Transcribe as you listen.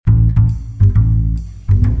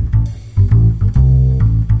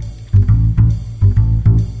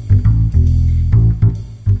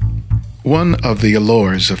One of the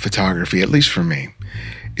allures of photography, at least for me,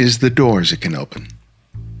 is the doors it can open.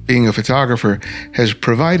 Being a photographer has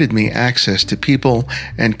provided me access to people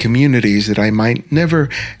and communities that I might never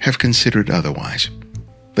have considered otherwise.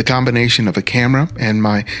 The combination of a camera and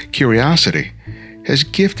my curiosity has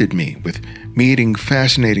gifted me with meeting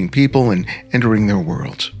fascinating people and entering their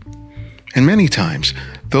worlds. And many times,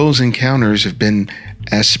 those encounters have been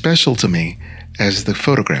as special to me as the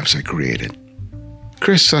photographs I created.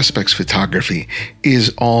 Chris Suspek's photography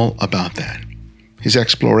is all about that. His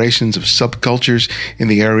explorations of subcultures in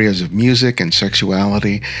the areas of music and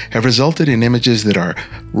sexuality have resulted in images that are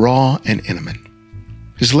raw and intimate.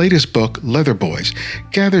 His latest book, Leather Boys,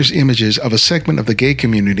 gathers images of a segment of the gay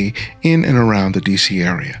community in and around the D.C.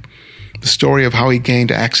 area. The story of how he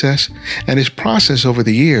gained access and his process over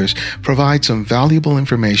the years provides some valuable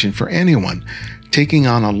information for anyone taking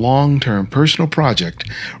on a long-term personal project,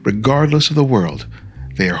 regardless of the world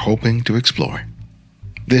they are hoping to explore.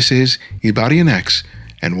 This is Ibarian X,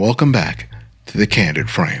 and welcome back to The Candid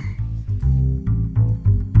Frame.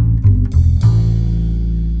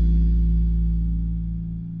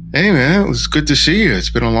 Hey, man, it was good to see you. It's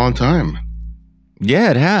been a long time.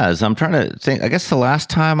 Yeah, it has. I'm trying to think. I guess the last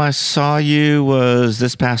time I saw you was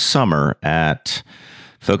this past summer at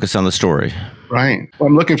Focus on the Story. Right. Well,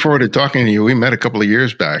 I'm looking forward to talking to you. We met a couple of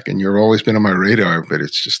years back, and you've always been on my radar. But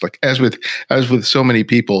it's just like, as with so many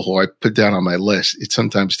people who I put down on my list, it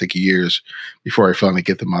sometimes takes years before I finally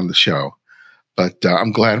get them on the show. But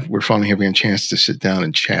I'm glad we're finally having a chance to sit down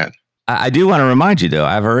and chat. I do want to remind you, though.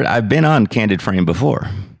 I've been on Candid Frame before.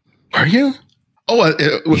 Are you? Oh, on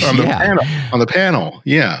the panel. On the panel,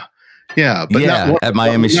 yeah. But yeah, at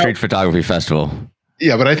Miami Street Photography Festival.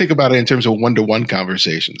 Yeah, but I think about it in terms of one-to-one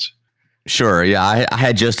conversations. Sure, yeah. I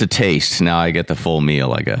had just a taste. Now I get the full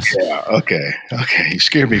meal, I guess. Yeah, okay. You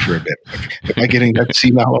scared me for a bit. Am I getting that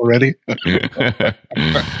senile already?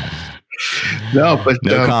 No, but...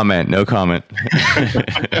 No comment.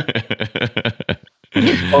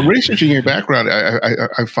 Well, researching your background,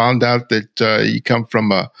 I found out that you come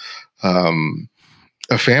from a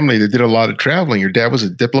family that did a lot of traveling. Your dad was a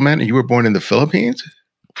diplomat, and you were born in the Philippines?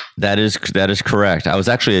 That is correct. I was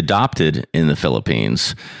actually adopted in the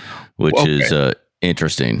Philippines, which is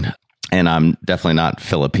interesting. And I'm definitely not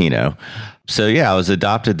Filipino. So yeah, I was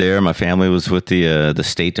adopted there. My family was with the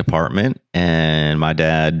State Department, and my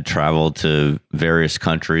dad traveled to various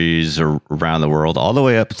countries around the world, all the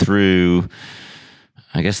way up through,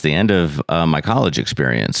 I guess, the end of my college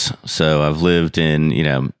experience. So I've lived in,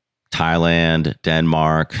 Thailand,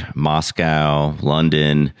 Denmark, Moscow,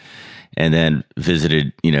 London, and then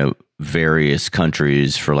visited, various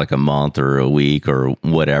countries for like a month or a week or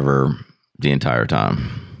whatever the entire time.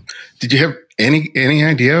 Did you have any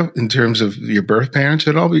idea in terms of your birth parents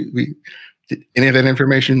at all? Did any of that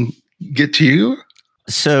information get to you?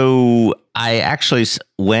 So I actually,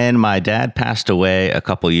 when my dad passed away a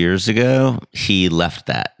couple years ago, he left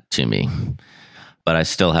that to me, but I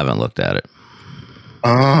still haven't looked at it.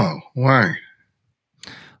 Oh, why?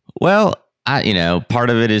 Well, part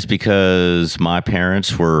of it is because my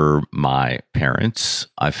parents were my parents.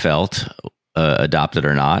 I felt, adopted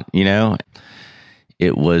or not,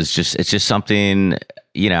 it's just something,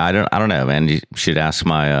 I don't know, man. You should ask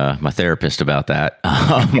my therapist about that.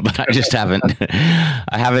 But I just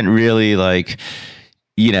haven't really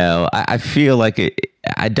I feel like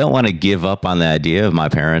I don't want to give up on the idea of my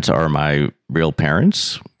parents are my real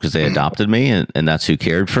parents because they adopted me and that's who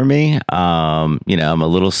cared for me. I'm a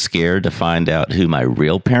little scared to find out who my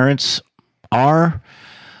real parents are.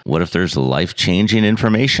 What if there's life-changing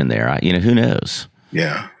information there? Who knows?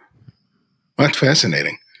 Yeah. Well, that's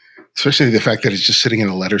fascinating. Especially the fact that it's just sitting in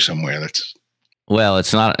a letter somewhere. Well,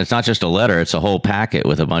 it's not just a letter. It's a whole packet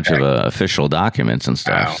with a bunch of official documents and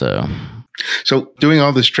stuff. Wow. So doing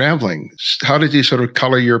all this traveling, how did you sort of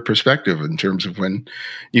color your perspective in terms of when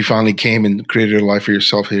you finally came and created a life for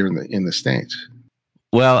yourself here in the States?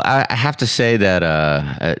 Well, I have to say that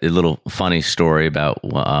a little funny story about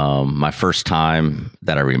my first time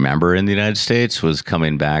that I remember in the United States was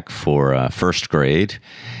coming back for first grade.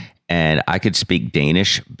 And I could speak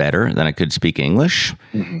Danish better than I could speak English.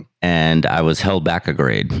 Mm-hmm. And I was held back a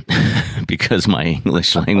grade because my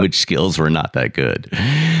English language skills were not that good.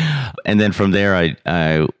 And then from there,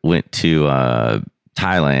 I went to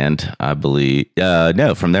Thailand, I believe.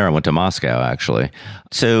 No, from there I went to Moscow, actually.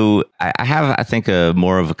 So I have, I think,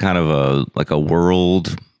 more of a kind of a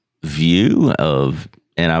world view of.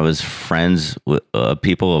 And I was friends with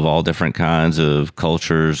people of all different kinds of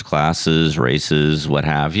cultures, classes, races, what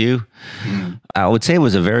have you. Mm. I would say it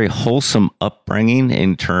was a very wholesome upbringing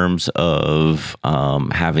in terms of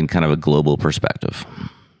having kind of a global perspective.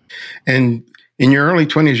 And in your early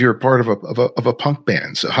 20s, you're a part of a punk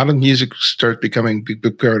band. So how did music start becoming a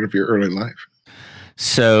big part of your early life?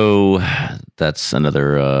 So that's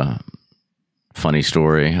another funny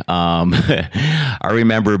story. I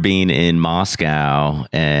remember being in Moscow,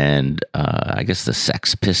 and I guess the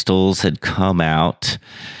Sex Pistols had come out,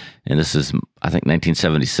 and this is, I think,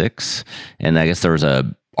 1976. And I guess there was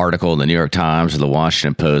a article in the New York Times or the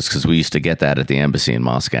Washington Post, because we used to get that at the embassy in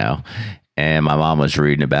Moscow. And my mom was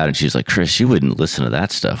reading about it, and she's like, "Chris, you wouldn't listen to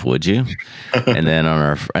that stuff, would you?" and then on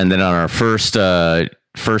our first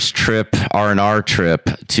trip, R&R trip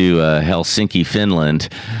to Helsinki, Finland,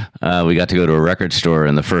 we got to go to a record store,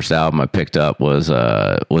 and the first album I picked up was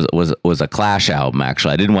a Clash album.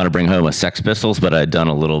 Actually, I didn't want to bring home a Sex Pistols, but I'd done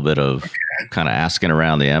a little bit of kind of asking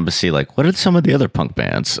around the embassy, like, what are some of the other punk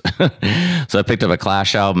bands? So I picked up a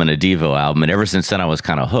Clash album and a Devo album, and ever since then I was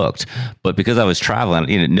kind of hooked. But because I was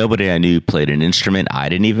traveling, nobody I knew played an instrument. I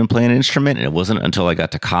didn't even play an instrument, and it wasn't until I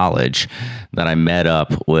got to college that I met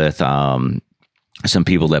up with some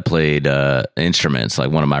people that played instruments. Like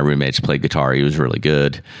one of my roommates played guitar. He was really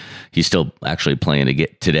good. He's still actually playing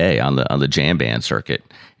today on the jam band circuit.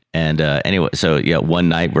 And anyway, so yeah, one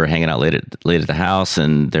night we're hanging out late at the house,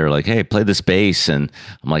 and they're like, "Hey, play this bass." And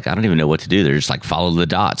I'm like, "I don't even know what to do." They're just like, "Follow the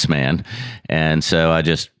dots, man." And so I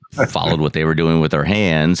just followed what they were doing with their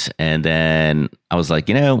hands. And then I was like,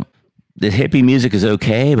 the hippie music is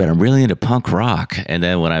okay, but I'm really into punk rock. And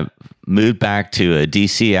then when I moved back to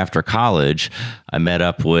DC after college, I met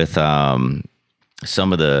up with some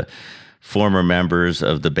of the former members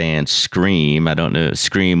of the band Scream. I don't know.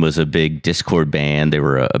 Scream was a big Discord band. They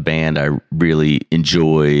were a band I really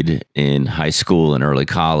enjoyed in high school and early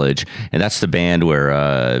college. And that's the band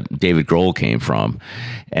where David Grohl came from.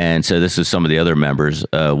 And so this is some of the other members.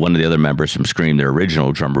 One of the other members from Scream, their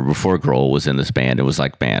original drummer before Grohl was in this band. It was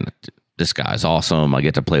like, man, this guy's awesome. I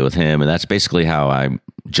get to play with him. And that's basically how I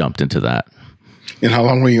jumped into that. And how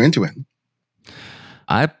long were you into it?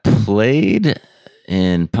 I played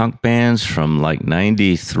in punk bands from like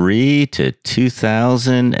 93 to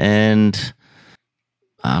 2000, and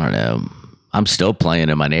I don't know, I'm still playing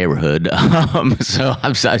in my neighborhood. So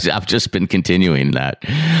I've just been continuing that.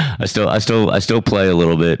 I still play a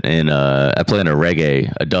little bit I play in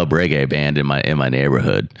a dub reggae band in my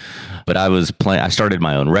neighborhood. But I started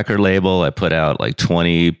my own record label. I put out like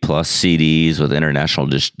 20 plus CDs with international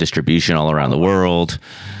distribution all around the world.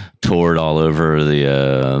 Toured all over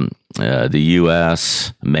the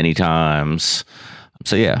U.S. many times.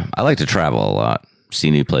 So yeah, I like to travel a lot,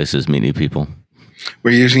 see new places, meet new people.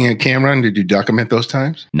 Were you using a camera, and did you document those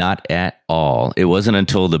times? Not at all. It wasn't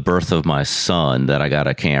until the birth of my son that I got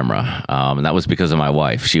a camera. And that was because of my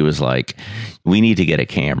wife. She was like, "We need to get a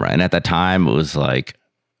camera." And at that time it was like,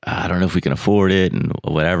 I don't know if we can afford it and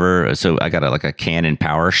whatever. So I got a Canon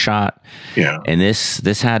PowerShot. Yeah. And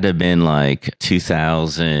this had to have been like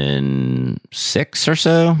 2006 or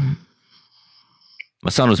so. My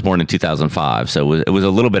son was born in 2005, so it was a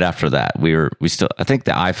little bit after that. I think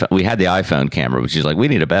we had the iPhone camera, which is like, we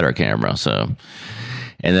need a better camera. So,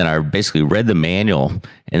 and then I basically read the manual,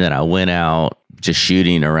 and then I went out just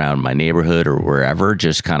shooting around my neighborhood or wherever,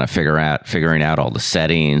 just kind of figuring out all the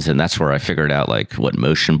settings. And that's where I figured out like what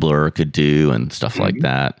motion blur could do and stuff like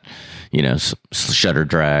that, shutter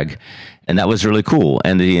drag. And that was really cool.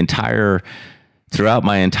 And throughout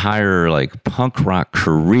my entire like punk rock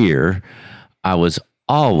career, I was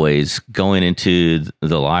always going into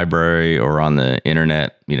the library or on the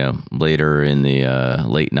internet, later in the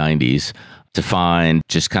late 90s, to find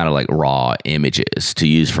just kind of like raw images to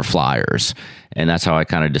use for flyers. And that's how I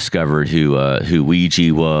kind of discovered who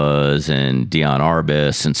Ouija was and Dion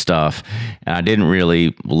Arbus and stuff. And I didn't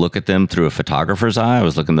really look at them through a photographer's eye. I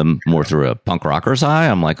was looking at them more through a punk rocker's eye.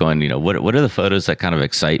 I'm like going, what are the photos that kind of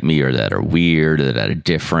excite me, or that are weird, or that are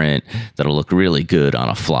different, that'll look really good on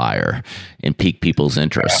a flyer and pique people's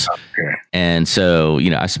interest. Okay. And so,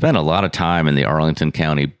 I spent a lot of time in the Arlington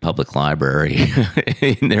County Public Library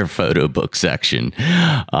in their photo book section,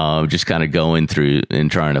 just kind of going through and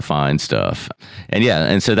trying to find stuff. And yeah,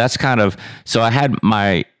 and so that's kind of, so I had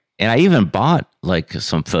and I even bought like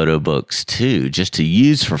some photo books too, just to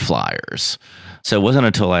use for flyers. So it wasn't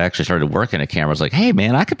until I actually started working a camera, I was like, hey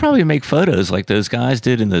man, I could probably make photos like those guys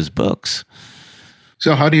did in those books.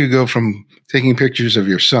 So how do you go from taking pictures of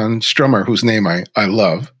your son, Strummer, whose name I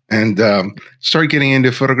love, and start getting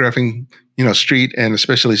into photographing, street and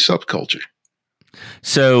especially subculture?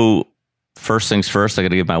 So first things first, I got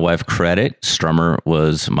to give my wife credit. Strummer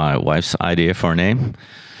was my wife's idea for a name.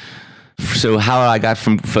 So how I got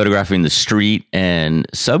from photographing the street and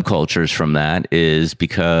subcultures from that is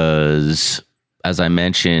because as I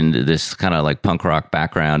mentioned, this kind of like punk rock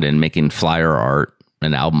background and making flyer art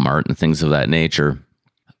and album art and things of that nature,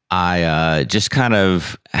 I just kind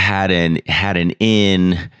of had an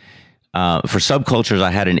in for subcultures.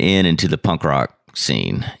 I had an in into the punk rock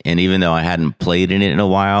scene, and even though I hadn't played in it in a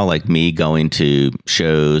while, like me going to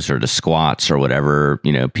shows or to squats or whatever,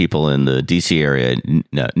 people in the DC area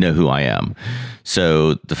know who I am.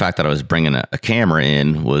 So the fact that I was bringing a camera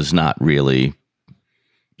in was not really,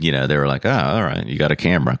 they were like, oh, all right, you got a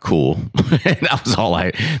camera, cool. And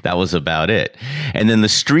that was about it. And then the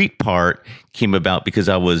street part came about because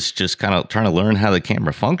I was just kind of trying to learn how the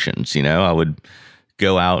camera functions. I would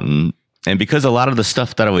go out and because a lot of the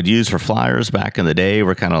stuff that I would use for flyers back in the day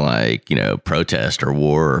were kind of like, protest or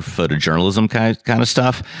war or photojournalism kind of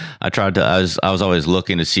stuff. I was always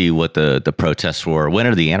looking to see what the protests were. When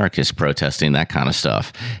are the anarchists protesting? That kind of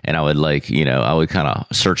stuff. And I would I would kind of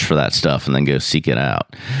search for that stuff and then go seek it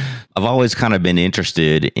out. I've always kind of been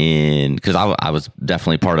interested in, because I was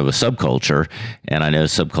definitely part of a subculture, and I know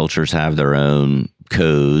subcultures have their own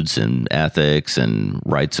codes and ethics and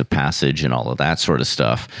rites of passage and all of that sort of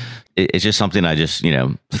stuff. It's just something I just,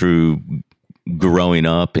 through growing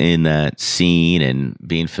up in that scene and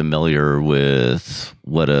being familiar with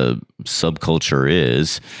what a subculture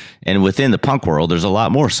is. And within the punk world, there's a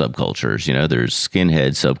lot more subcultures. There's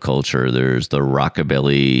skinhead subculture, there's the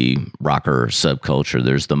rockabilly rocker subculture,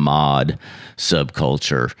 there's the mod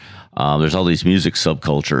subculture. There's all these music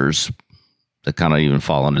subcultures that kind of even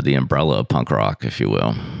fall under the umbrella of punk rock, if you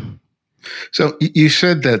will. So you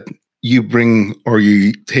said that you bring or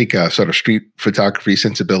you take a sort of street photography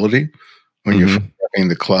sensibility when you're photographing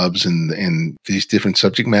the clubs and these different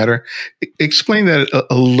subject matter. Explain that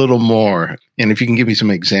a little more. And if you can give me some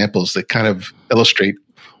examples that kind of illustrate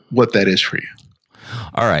what that is for you.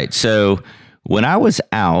 All right. So when I was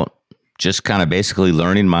out, just kind of basically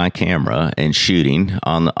learning my camera and shooting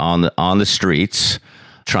on the streets,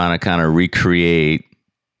 trying to kind of recreate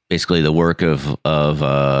basically the work of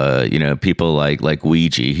people like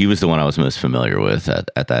Ouija. He was the one I was most familiar with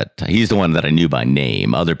at that time. He's the one that I knew by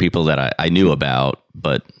name. Other people that I knew about,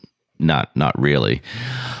 but not really.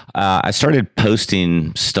 I started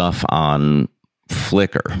posting stuff on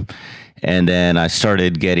Flickr, and then I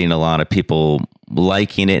started getting a lot of people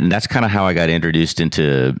liking it, and that's kind of how I got introduced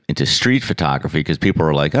into street photography, because people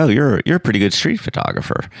were like, "Oh, you're a pretty good street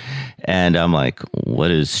photographer," and I'm like,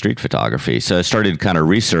 "What is street photography?" So I started kind of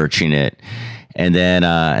researching it, and then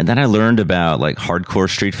I learned about like Hardcore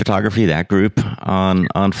Street Photography, that group on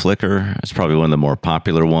Flickr. It's probably one of the more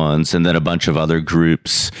popular ones, and then a bunch of other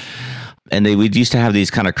groups. And we used to have these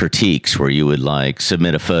kind of critiques where you would like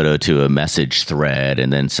submit a photo to a message thread,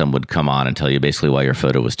 and then some would come on and tell you basically why your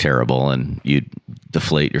photo was terrible, and you'd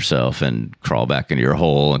deflate yourself and crawl back into your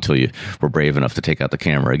hole until you were brave enough to take out the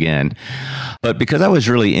camera again. But because I was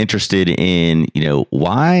really interested in,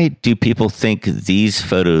 why do people think these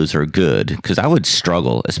photos are good? Because I would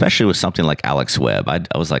struggle, especially with something like Alex Webb.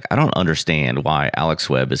 I was like, I don't understand why Alex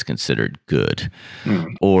Webb is considered good,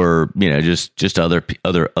 or just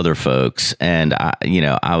other folks. And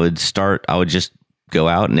I would just go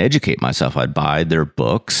out and educate myself. I'd buy their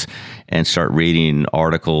books and start reading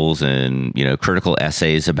articles and, critical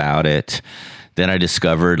essays about it. Then I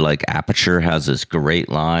discovered like Aperture has this great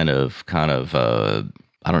line of kind of,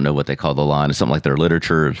 I don't know what they call the line. It's something like their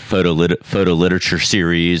photo literature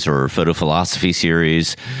series or photo philosophy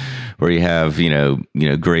series, where you have,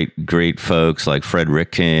 great folks like Fred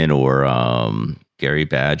Richtgen or Gary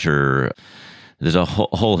Badger. There's a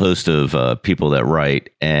whole host of people that write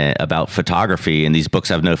about photography, and these books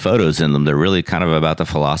have no photos in them. They're really kind of about the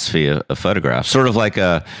philosophy of photographs, sort of like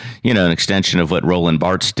an extension of what Roland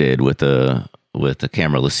Barthes did with the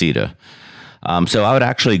camera Lucida. So I would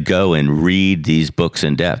actually go and read these books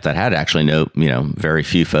in depth that had actually very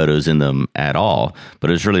few photos in them at all, but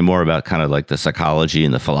it was really more about kind of like the psychology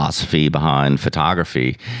and the philosophy behind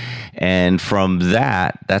photography. And from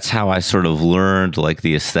that's how I sort of learned like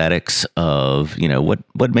the aesthetics of,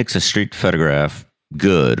 what makes a street photograph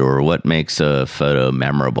good, or what makes a photo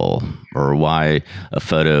memorable, or why a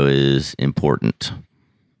photo is important.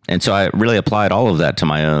 And so I really applied all of that to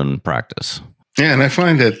my own practice. Yeah, and I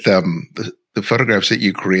find that the photographs that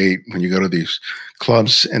you create when you go to these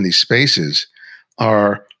clubs and these spaces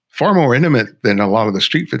are far more intimate than a lot of the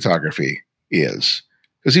street photography is.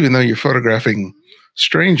 Because even though you're photographing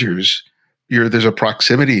strangers, there's a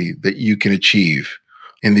proximity that you can achieve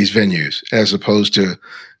in these venues, as opposed to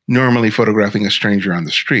normally photographing a stranger on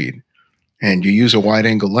the street. And you use a wide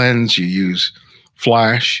angle lens, you use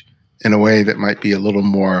flash in a way that might be a little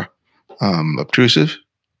more obtrusive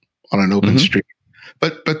on an open street.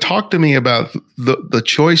 But talk to me about the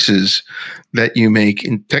choices that you make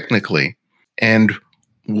technically, and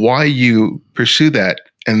why you pursue that,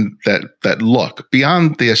 and that look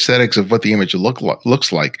beyond the aesthetics of what the image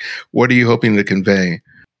looks like. What are you hoping to convey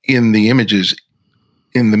in the images,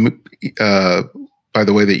 in the by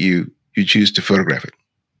the way that you choose to photograph it?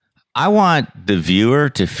 I want the viewer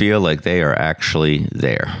to feel like they are actually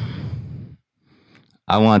there.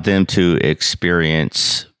 I want them to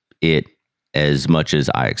experience it as much as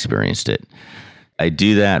I experienced it. I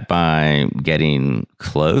do that by getting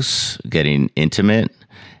close, getting intimate,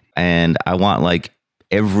 and I want like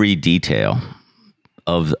every detail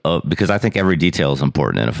of because I think every detail is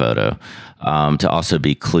important in a photo, to also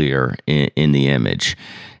be clear in the image.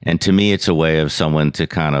 And to me, it's a way of someone to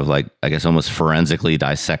kind of like, I guess, almost forensically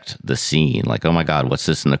dissect the scene. Like, oh my God, what's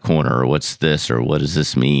this in the corner? Or what's this? Or what does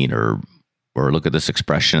this mean? Or look at this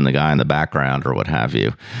expression in the guy in the background, or what have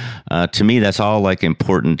you. To me, that's all like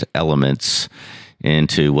important elements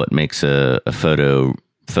into what makes a photo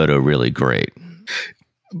really great.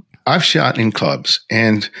 I've shot in clubs,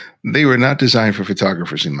 and they were not designed for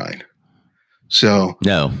photographers in mind. So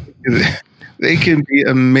no, they can be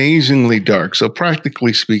amazingly dark. So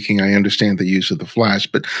practically speaking, I understand the use of the flash,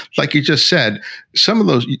 but like you just said, some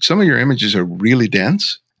of your images are really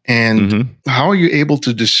dense. And how are you able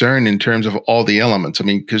to discern in terms of all the elements? I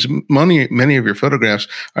mean, because many of your photographs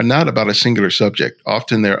are not about a singular subject.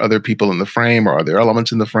 Often there are other people in the frame, or other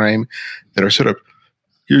elements in the frame that are sort of,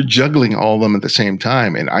 you're juggling all of them at the same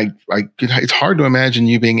time. And it's hard to imagine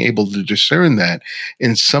you being able to discern that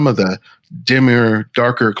in some of the dimmer,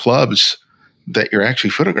 darker clubs that you're actually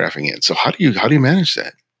photographing in. So how do you manage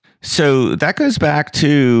that? So that goes back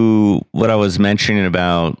to what I was mentioning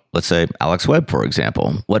about, let's say, Alex Webb, for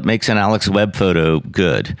example. What makes an Alex Webb photo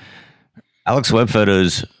good? Alex Webb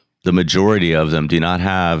photos, the majority of them do not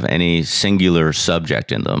have any singular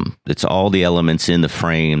subject in them. It's all the elements in the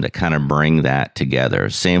frame that kind of bring that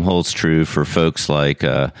together. Same holds true for folks like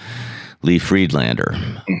Lee Friedlander,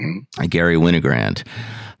 Gary Winogrand.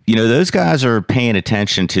 You know, those guys are paying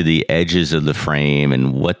attention to the edges of the frame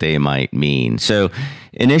and what they might mean. So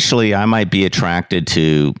initially, I might be attracted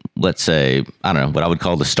to, let's say, I don't know, what I would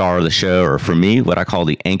call the star of the show, or for me, what I call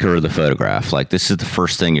the anchor of the photograph. Like, this is the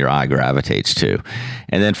first thing your eye gravitates to.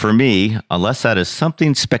 And then for me, unless that is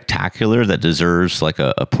something spectacular that deserves like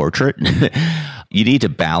a portrait, you need to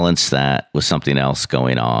balance that with something else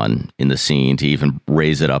going on in the scene to even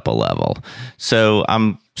raise it up a level. So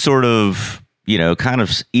I'm sort of, you know, kind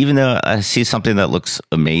of, even though I see something that looks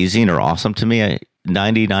amazing or awesome to me,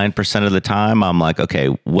 99% of the time, I'm like, okay,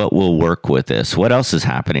 what will work with this? What else is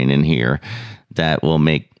happening in here that will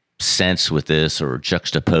make sense with this, or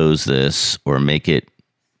juxtapose this, or make it,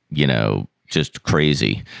 you know, just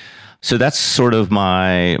crazy? So that's sort of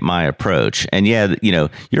my approach. And yeah, you know,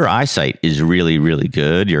 your eyesight is really, really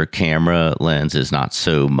good. Your camera lens is not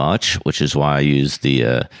so much, which is why I use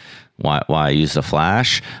the why I use the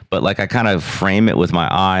flash. But like, I kind of frame it with my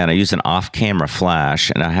eye, and I use an off-camera flash,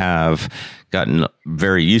 and I have gotten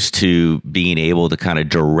very used to being able to kind of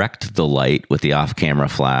direct the light with the off-camera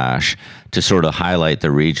flash to sort of highlight the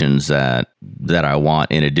regions that I want,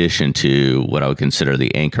 in addition to what I would consider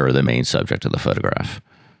the anchor or the main subject of the photograph.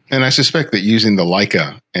 And I suspect that using the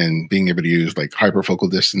Leica and being able to use like hyperfocal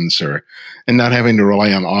distance and not having to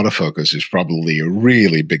rely on autofocus is probably a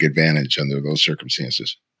really big advantage under those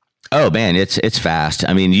circumstances. Oh man, it's fast.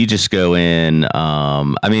 I mean, you just go in.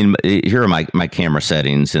 I mean, here are my camera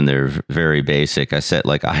settings, and they're very basic. I set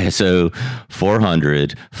like ISO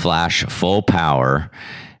 400, flash full power,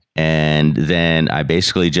 and then I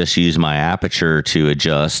basically just use my aperture to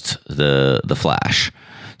adjust the flash.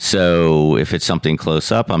 So if it's something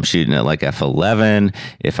close up, I'm shooting at like f11.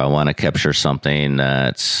 If I want to capture something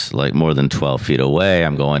that's like more than 12 feet away,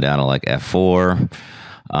 I'm going down to like f4.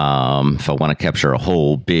 If I want to capture a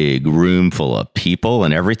whole big room full of people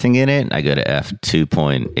and everything in it, I go to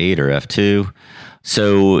f2.8 or f2.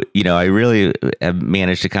 So, you know, I really have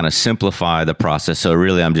managed to kind of simplify the process. So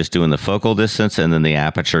really, I'm just doing the focal distance and then the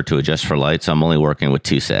aperture to adjust for light. So I'm only working with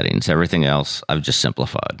two settings. Everything else, I've just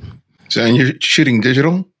simplified. So, and you're shooting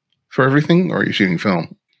digital for everything, or are you shooting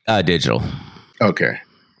film? Digital. Okay.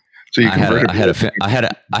 So you converted. I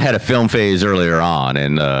had a film phase earlier on,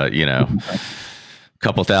 and you know,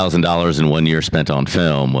 couple $1,000 in 1 year spent on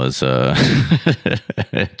film was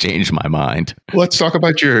changed my mind. Let's talk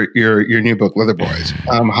about your new book, Leather Boys.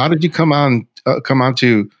 How did you come on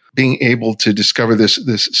to being able to discover this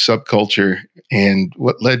subculture, and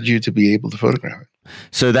what led you to be able to photograph it?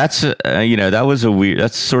 So that's that was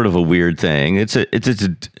that's sort of a weird thing.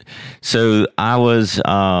 So I was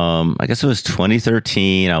I guess it was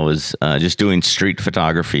 2013. I was just doing street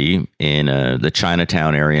photography in the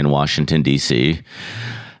Chinatown area in Washington D.C.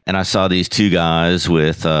 And I saw these two guys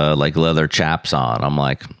with like leather chaps on. I'm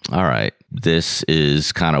like, all right, this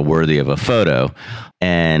is kind of worthy of a photo.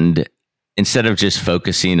 And instead of just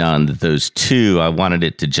focusing on those two, I wanted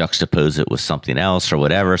it to juxtapose it with something else or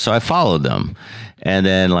whatever. So I followed them. And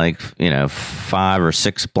then 5 or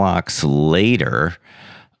 6 blocks later,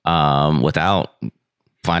 without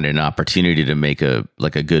finding an opportunity to make a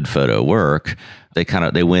good photo work,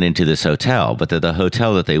 they went into this hotel. But the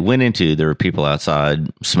hotel that they went into, there were people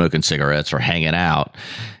outside smoking cigarettes or hanging out.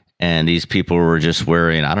 And these people were just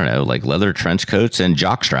wearing, I don't know, like leather trench coats and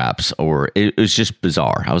jock straps, or it was just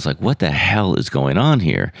bizarre. I was like, what the hell is going on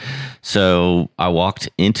here? So I walked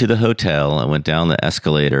into the hotel and went down the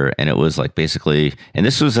escalator, and it was like basically, and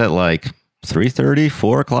this was at like 3:30,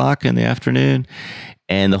 4 o'clock in the afternoon.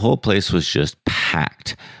 And the whole place was just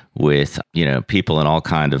packed with, people in all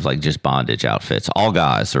kind of like just bondage outfits, all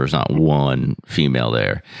guys. There was not one female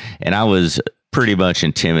there. And I was pretty much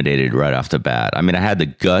intimidated right off the bat. I mean, I had the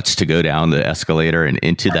guts to go down the escalator and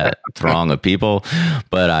into that throng of people,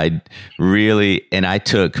 but I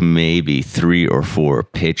took maybe 3 or 4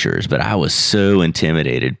 pictures, but I was so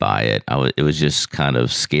intimidated by it. It was just kind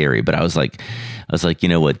of scary, but I was like, you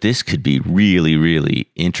know what, this could be really, really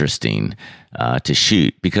interesting to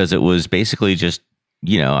shoot, because it was basically just,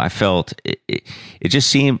 I felt it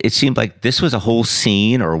seemed like this was a whole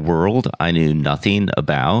scene or world I knew nothing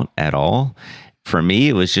about at all. For me,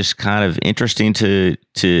 it was just kind of interesting to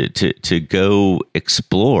go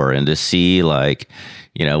explore and to see, like,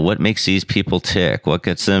 what makes these people tick, what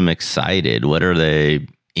gets them excited, what are they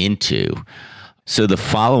into. So the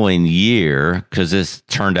following year, because this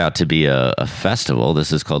turned out to be a festival,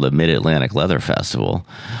 this is called the Mid-Atlantic Leather Festival.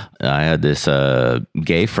 I had this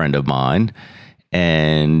gay friend of mine,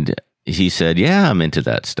 and he said, yeah, I'm into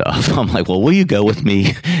that stuff. I'm like, well, will you go with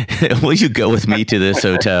me? Will you go with me to this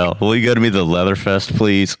hotel? Will you go to me to the Leather Fest,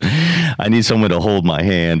 please? I need someone to hold my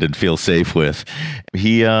hand and feel safe with.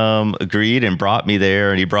 He agreed and brought me there,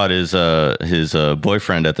 and he brought his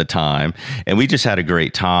boyfriend at the time, and we just had a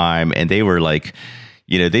great time. And they were like,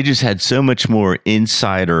 they just had so much more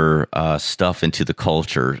insider stuff into the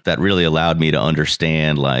culture that really allowed me to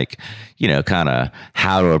understand, like, kind of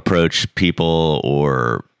how to approach people,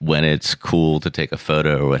 or when it's cool to take a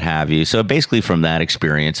photo or what have you. So basically from that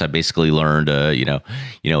experience, I basically learned,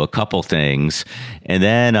 a couple things. And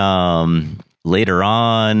then later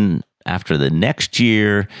on, after the next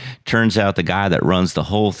year, turns out the guy that runs the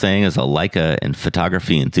whole thing is a Leica and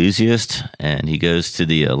photography enthusiast, and he goes to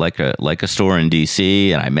the Leica store in DC,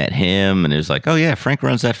 and I met him, and it was like, oh yeah, Frank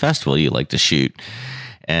runs that festival you like to shoot.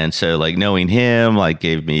 And so, like, knowing him, like,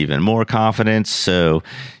 gave me even more confidence. So,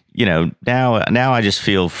 now I just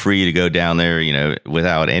feel free to go down there,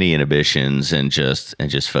 without any inhibitions, and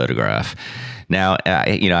just photograph. Now,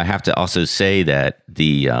 I have to also say that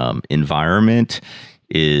the environment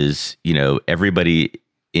is, everybody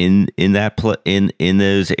in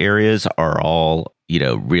those areas are all,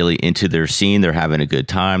 really into their scene. They're having a good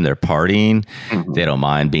time. They're partying. Mm-hmm. They don't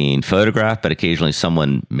mind being photographed, but occasionally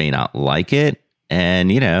someone may not like it.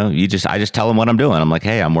 And, I just tell them what I'm doing. I'm like,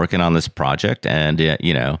 hey, I'm working on this project, and, I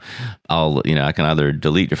can either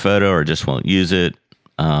delete your photo or just won't use it.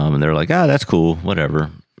 And they're like, oh, that's cool,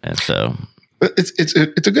 whatever. And so it's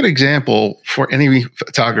a good example for any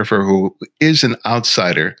photographer who is an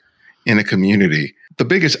outsider in a community. The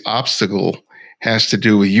biggest obstacle has to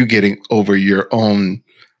do with you getting over your own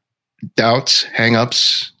doubts,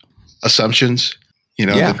 hangups, assumptions.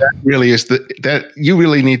 That really is that you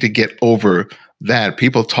really need to get over that.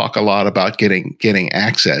 People talk a lot about getting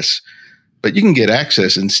access, but you can get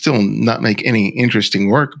access and still not make any interesting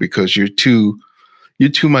work because you're too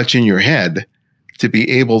much in your head to be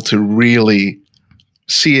able to really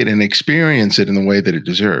see it and experience it in the way that it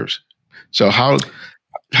deserves. So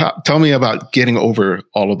tell me about getting over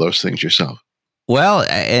all of those things yourself. Well,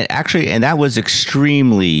 actually, and that was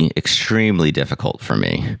extremely, extremely difficult for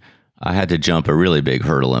me. I had to jump a really big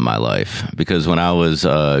hurdle in my life because when I was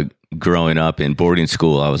growing up in boarding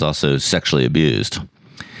school, I was also sexually abused.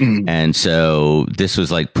 Mm. And so this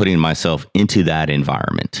was like putting myself into that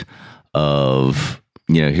environment of,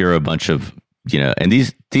 here are a bunch of, and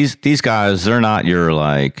these guys, they're not your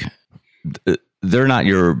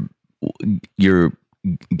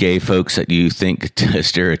gay folks that you think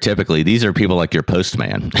stereotypically, these are people like your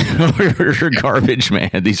postman or your garbage man.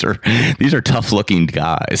 These are tough looking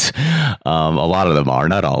guys. A lot of them are,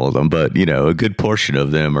 not all of them, but a good portion of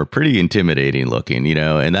them are pretty intimidating looking,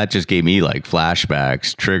 and that just gave me like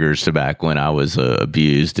flashbacks, triggers to back when I was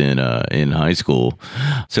abused in high school.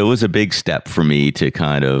 So it was a big step for me to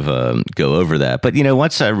kind of go over that. But,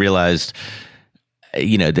 once I realized,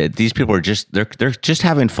 that these people are they're just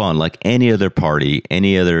having fun like any other party,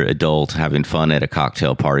 any other adult having fun at a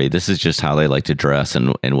cocktail party. This is just how they like to dress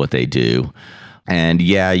and what they do. And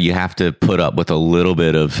yeah, you have to put up with a little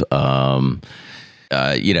bit of,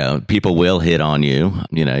 people will hit on you.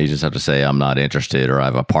 You just have to say, I'm not interested, or I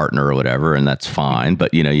have a partner or whatever, and that's fine.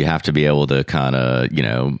 But, you have to be able to kind of,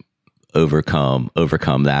 overcome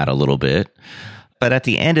that a little bit. But at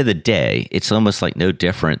the end of the day, it's almost like no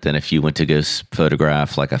different than if you went to go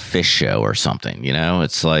photograph like a fish show or something.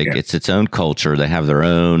 It's like It's its own culture. They have their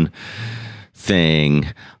own thing.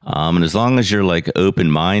 And as long as you're like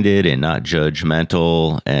open-minded and not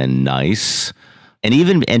judgmental and nice,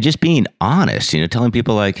 and just being honest, telling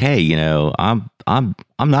people like, hey, I'm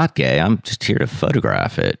not gay. I'm just here to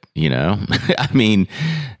photograph it. I mean,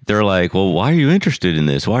 they're like, well, why are you interested in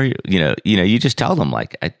this? Why are you, you just tell them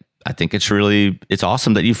like, I think it's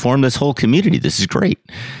awesome that you formed this whole community. This is great.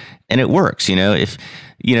 And it works. If,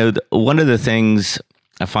 one of the things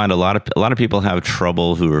I find a lot of people have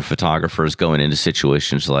trouble who are photographers going into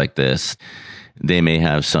situations like this. They may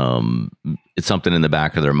have it's something in the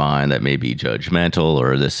back of their mind that may be judgmental,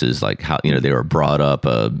 or this is like how, they were brought up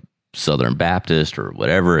a Southern Baptist or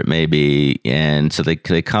whatever it may be. And so they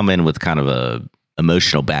come in with kind of a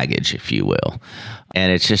emotional baggage, if you will.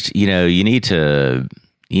 And it's just, you need to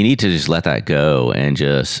just let that go and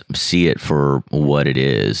just see it for what it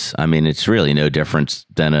is. I mean, it's really no different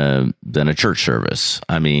than a church service.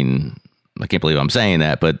 I mean, I can't believe I'm saying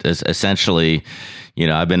that, but essentially,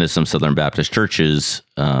 I've been to some Southern Baptist churches,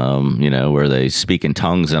 where they speak in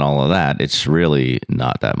tongues and all of that. It's really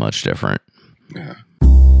not that much different. Yeah.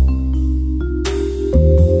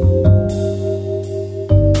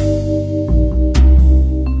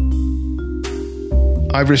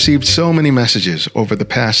 I've received so many messages over the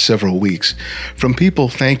past several weeks from people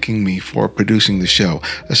thanking me for producing the show,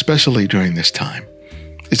 especially during this time.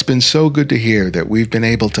 It's been so good to hear that we've been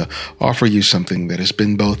able to offer you something that has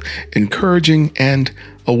been both encouraging and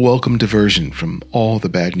a welcome diversion from all the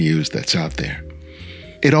bad news that's out there.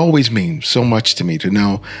 It always means so much to me to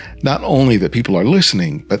know not only that people are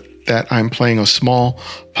listening, but that I'm playing a small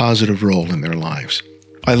positive role in their lives.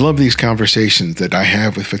 I love these conversations that I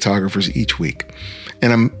have with photographers each week,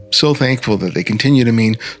 and I'm so thankful that they continue to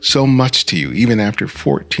mean so much to you even after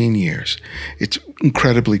 14 years. It's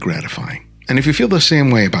incredibly gratifying. And if you feel the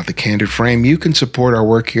same way about The Candid Frame, you can support our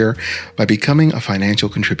work here by becoming a financial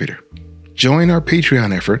contributor. Join our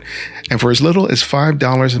Patreon effort, and for as little as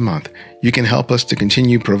 $5 a month, you can help us to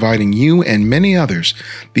continue providing you and many others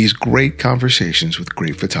these great conversations with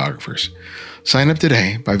great photographers. Sign up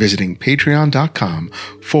today by visiting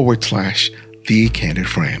patreon.com/The Candid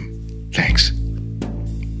Frame. Thanks.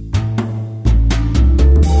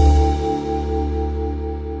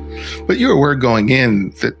 But you were aware going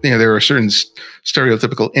in that there are certain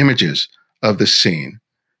stereotypical images of the scene.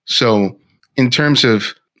 So in terms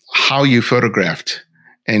of how you photographed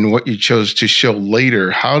and what you chose to show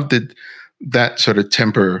later, how did that sort of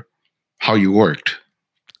temper how you worked?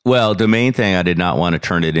 Well, the main thing I did not want to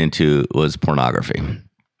turn it into was pornography.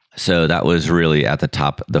 So that was really at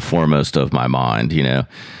the foremost of my mind.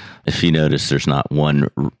 If you notice, there's not one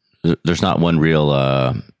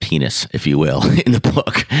real penis, if you will, in the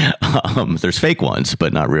book. There's fake ones,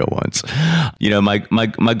 but not real ones.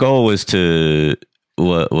 My goal was to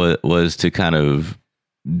kind of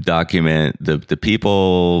document the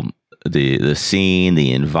people, the scene,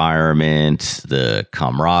 the environment, the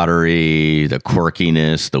camaraderie, the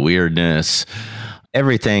quirkiness, the weirdness,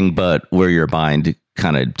 everything, but where your mind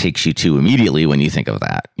kind of takes you to immediately when you think of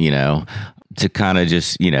that. To kind of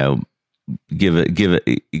just give a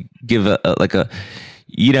like a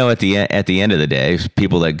at the end of the day,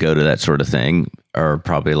 people that go to that sort of thing are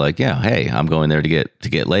probably like, yeah, hey, I'm going there to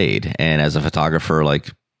get laid. And as a photographer, I'm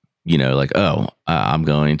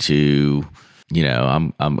going to,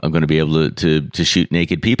 I'm going to be able to shoot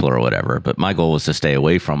naked people or whatever. But my goal was to stay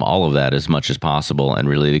away from all of that as much as possible and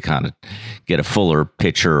really to kind of get a fuller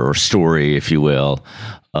picture or story, if you will,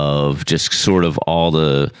 of just sort of all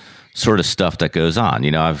the sort of stuff that goes on.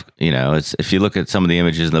 It's, if you look at some of the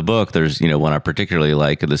images in the book, there's, one I particularly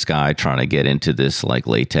like of this guy trying to get into this like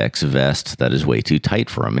latex vest that is way too tight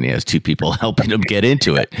for him. And he has two people helping him get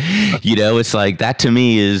into it. It's like that to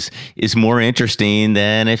me is more interesting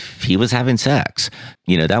than if he was having sex.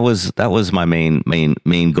 That was my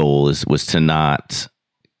main goal was to not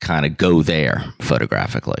kind of go there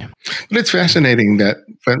photographically. But it's fascinating that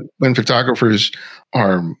when photographers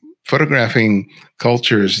are photographing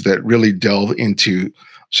cultures that really delve into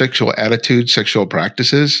sexual attitudes, sexual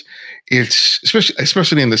practices, it's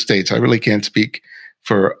especially in the States. I really can't speak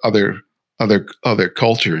for other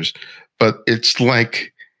cultures, but it's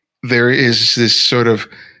like there is this sort of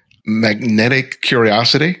magnetic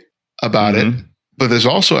curiosity about it. But there's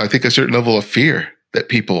also, I think, a certain level of fear that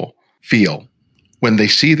people feel when they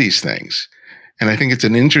see these things. And I think it's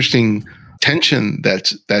an interesting tension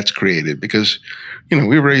that's created because, we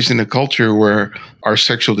were raised in a culture where our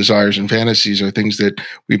sexual desires and fantasies are things that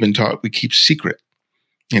we've been taught we keep secret,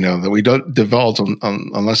 that we don't divulge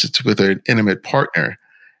unless it's with an intimate partner.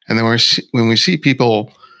 And then when we see people,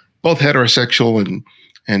 both heterosexual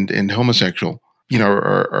and homosexual,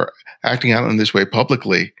 are acting out in this way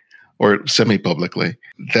publicly or semi-publicly,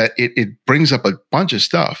 that it brings up a bunch of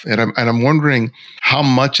stuff. And I'm wondering how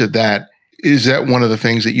much of that is that one of the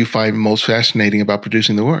things that you find most fascinating about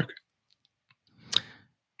producing the work?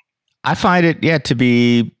 I find it, to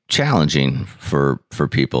be challenging for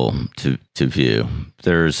people to view.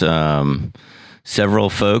 There's several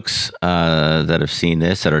folks that have seen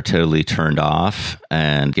this that are totally turned off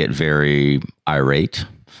and get very irate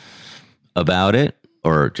about it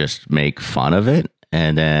or just make fun of it.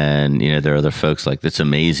 And then, there are other folks like, it's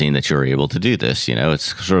amazing that you're able to do this.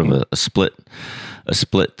 It's sort of a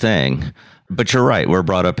split thing. But you're right. We're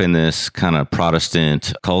brought up in this kind of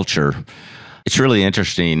Protestant culture. It's really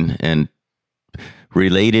interesting and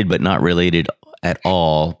related, but not related at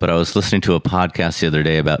all. But I was listening to a podcast the other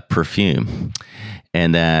day about perfume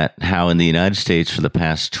and that how in the United States for the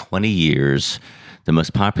past 20 years, the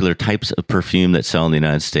most popular types of perfume that sell in the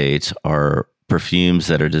United States are perfumes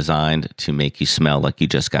that are designed to make you smell like you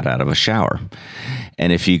just got out of a shower.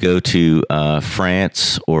 And if you go to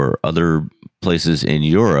France or other places in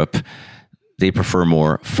Europe, they prefer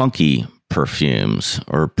more funky perfumes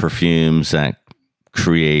or perfumes that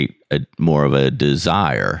create more of a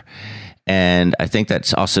desire. And I think that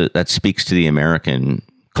speaks to the American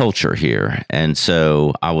culture here. And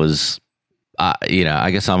so I was,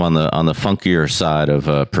 I guess I'm on the funkier side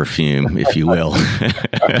of perfume, if you will,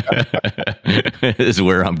 is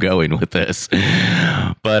where I'm going with this.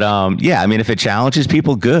 But if it challenges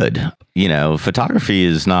people, good. Photography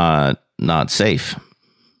is not safe.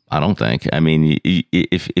 I don't think.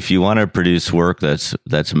 If you want to produce work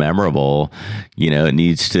that's memorable, it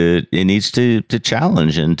needs to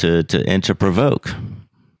challenge and to provoke.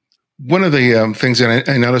 One of the things that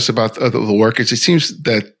I noticed about the work is it seems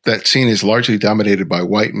that scene is largely dominated by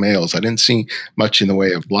white males. I didn't see much in the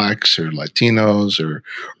way of blacks or Latinos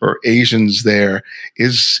or Asians there.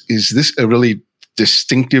 Is this a really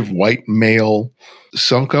distinctive white male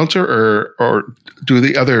subculture, or do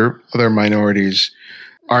the other minorities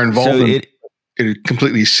are involved in a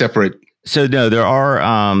completely separate? So no,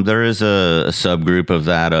 there is a subgroup of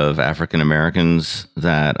African Americans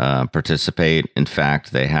that participate. In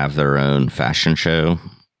fact, they have their own fashion show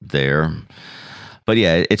there. But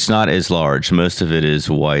yeah, it's not as large. Most of it is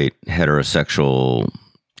white, homosexual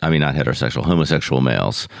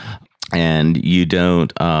males. And you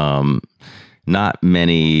don't, not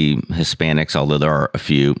many Hispanics, although there are a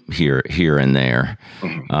few here and there.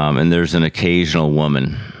 And there's an occasional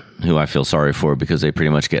woman who I feel sorry for because they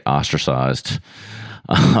pretty much get ostracized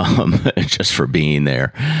just for being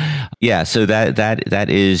there. Yeah, so that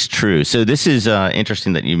is true. So this is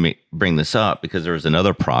interesting that you bring this up because there was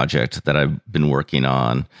another project that I've been working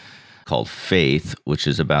on called Faith, which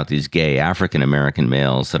is about these gay African American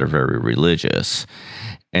males that are very religious.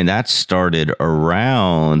 And that started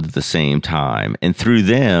around the same time. And through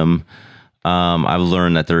them, I've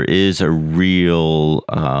learned that there is a real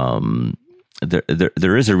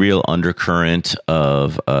there is a real undercurrent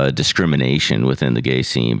of discrimination within the gay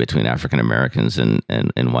scene between African Americans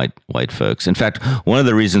and white folks. In fact, one of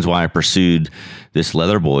the reasons why I pursued this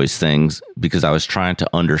Leather Boys thing because I was trying to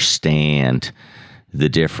understand the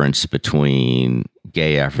difference between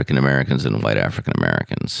gay African Americans and white African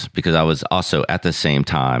Americans, because I was also at the same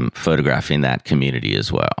time photographing that community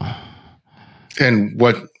as well. And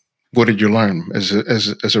what did you learn as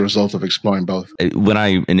a result of exploring both? When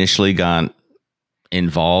I initially got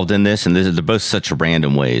involved in this, and they're both such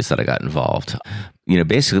random ways that I got involved.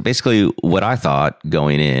 Basically what I thought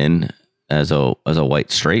going in as a white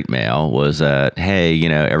straight male was that, hey,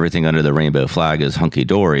 everything under the rainbow flag is hunky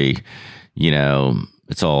dory.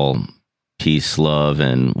 It's all peace, love,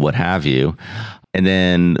 and what have you. And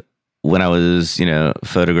then when I was,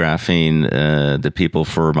 photographing the people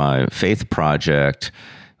for my faith project,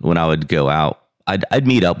 when I would go out, I'd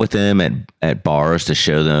meet up with them at bars to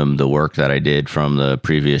show them the work that I did from the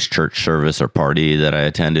previous church service or party that I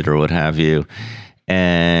attended or what have you.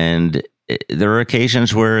 And there were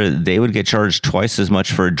occasions where they would get charged twice as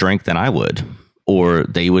much for a drink than I would, or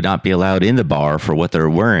they would not be allowed in the bar for what they're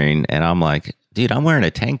wearing. And I'm like, dude, I'm wearing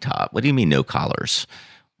a tank top. What do you mean no collars?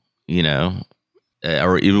 Or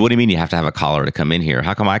what do you mean you have to have a collar to come in here?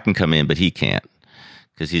 How come I can come in, but he can't?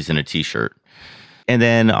 Because he's in a t-shirt. And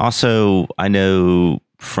then also I know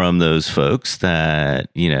from those folks that,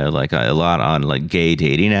 like a lot on like gay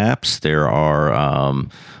dating apps, there are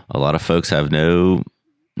a lot of folks have no,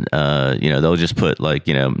 they'll just put like,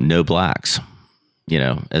 no blacks,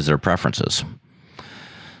 as their preferences.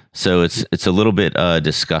 So it's a little bit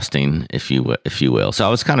disgusting, if you will. So I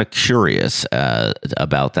was kind of curious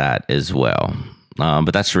about that as well.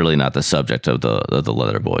 But that's really not the subject of the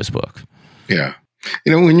Leather Boys book. Yeah.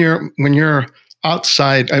 When you're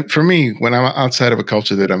outside, for me, when I'm outside of a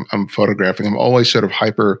culture that I'm photographing, I'm always sort of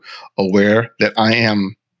hyper aware that I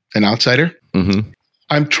am an outsider. Mm-hmm.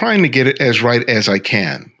 I'm trying to get it as right as I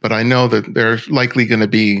can, but I know that there's likely going to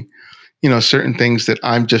be, certain things that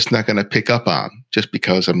I'm just not going to pick up on just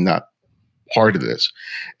because I'm not part of this.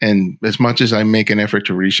 And as much as I make an effort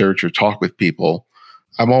to research or talk with people,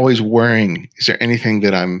 I'm always worrying, is there anything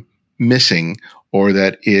that I'm missing or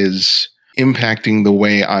that is impacting the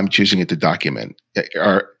way I'm choosing it to document?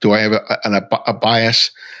 Or do I have a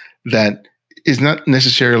bias that is not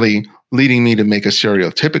necessarily leading me to make a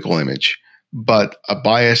stereotypical image, but a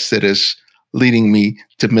bias that is leading me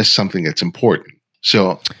to miss something that's important?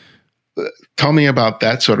 So tell me about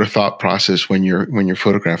that sort of thought process when you're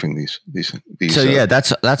photographing these. So yeah,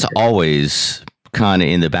 that's always kind of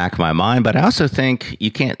in the back of my mind, but I also think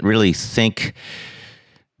you can't really think.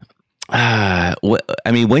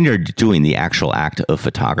 When you're doing the actual act of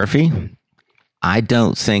photography, I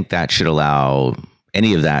don't think that should allow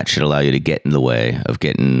any of that should allow you to get in the way of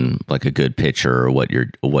getting like a good picture or what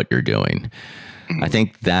you're doing. I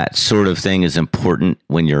think that sort of thing is important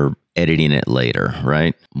when you're editing it later,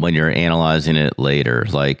 right? When you're analyzing it later,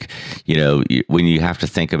 like, when you have to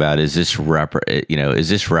think about, is this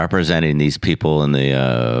representing these people in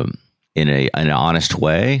an honest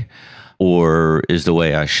way? Or is the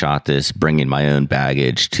way I shot this bringing my own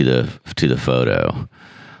baggage to the photo?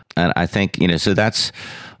 And I think, so that's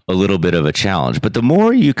a little bit of a challenge. But the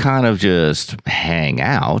more you kind of just hang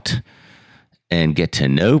out and get to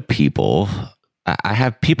know people, I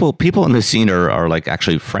have people in the scene are like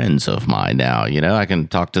actually friends of mine now. I can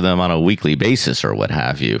talk to them on a weekly basis or what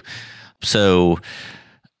have you. So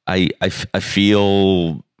I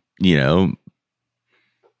feel,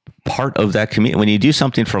 part of that community. When you do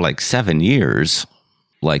something for like 7 years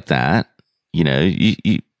like that,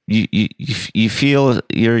 you feel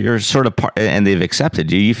you're sort of part, and they've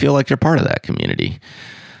accepted you. You feel like you're part of that community.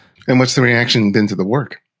 And what's the reaction been to the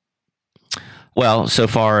work? Well, so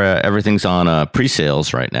far everything's on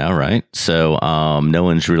pre-sales right now, right? So no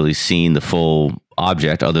one's really seen the full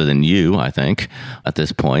object other than you, I think, at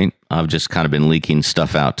this point. I've just kind of been leaking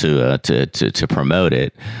stuff out to promote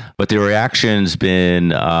it, but the reaction's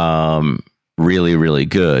been really, really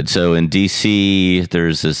good. So in DC,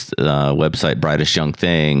 there's this website, Brightest Young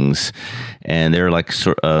Things, and they're like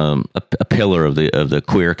a pillar of the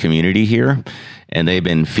queer community here, and they've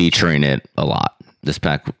been featuring it a lot. This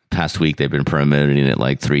past week, they've been promoting it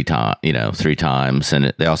like three times,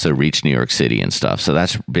 and they also reached New York City and stuff. So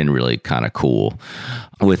that's been really kind of cool.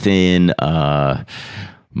 Within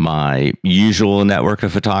my usual network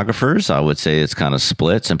of photographers, I would say it's kind of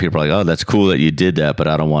split. Some people are like, "Oh, that's cool that you did that, but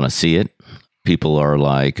I don't want to see it." People are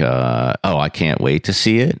like, "Oh, I can't wait to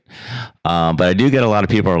see it." But I do get a lot of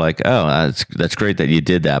people are like, "Oh, that's great that you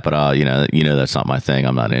did that, but that's not my thing.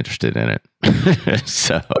 I'm not interested in it."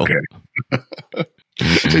 So. Okay.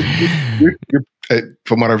 So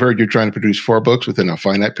from what I've heard, you're trying to produce 4 books within a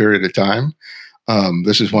finite period of time.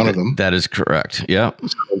 This is one of them. That is correct. Yeah.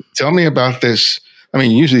 So tell me about this. I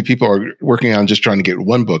mean, usually people are working on just trying to get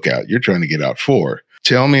 1 book out. You're trying to get out 4.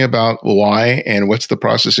 Tell me about why and what's the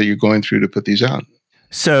process that you're going through to put these out.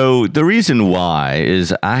 So the reason why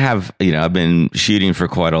is I've been shooting for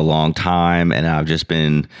quite a long time, and I've just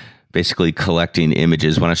been basically collecting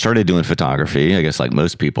images. When I started doing photography, I guess like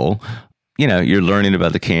most people, you're learning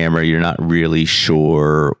about the camera. You're not really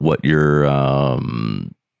sure what you're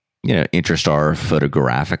interest are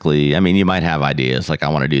photographically. I mean, you might have ideas like I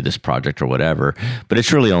want to do this project or whatever, but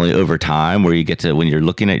it's really only over time where you get to, when you're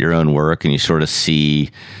looking at your own work and you sort of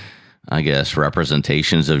see, I guess,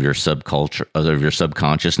 representations of your subculture, of your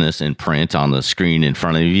subconsciousness in print on the screen in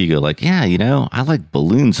front of you. You go like, yeah, I like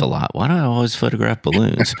balloons a lot. Why do I always photograph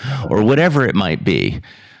balloons or whatever it might be?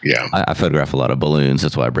 Yeah. I photograph a lot of balloons.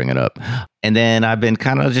 That's why I bring it up. And then I've been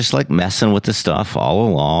kind of just like messing with the stuff all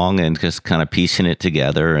along and just kind of piecing it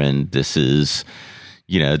together. And this is,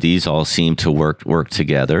 these all seem to work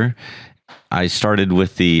together. I started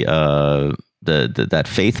with that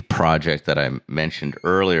faith project that I mentioned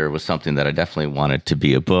earlier was something that I definitely wanted to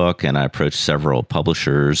be a book. And I approached several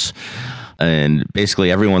publishers, and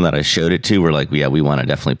basically everyone that I showed it to were like, yeah, we want to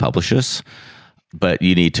definitely publish this, but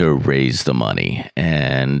you need to raise the money.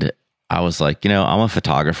 And I was like, I'm a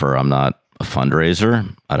photographer. I'm not a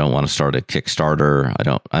fundraiser. I don't want to start a Kickstarter.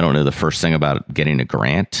 I don't know the first thing about getting a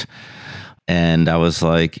grant. And I was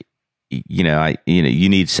like, you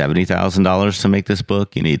need $70,000 to make this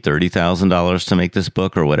book. You need $30,000 to make this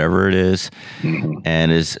book, or whatever it is. Mm-hmm.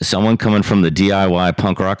 And as someone coming from the DIY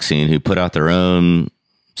punk rock scene who put out their own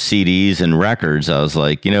CDs and records, I was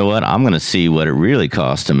like, you know what? I'm going to see what it really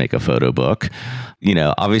costs to make a photo book.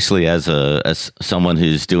 Obviously, as someone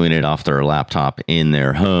who's doing it off their laptop in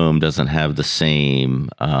their home doesn't have the same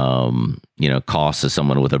costs as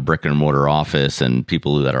someone with a brick and mortar office and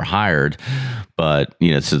people that are hired. But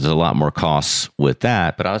so there's a lot more costs with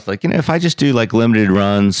that. But I was like, if I just do like limited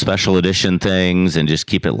run, special edition things and just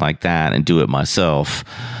keep it like that and do it myself,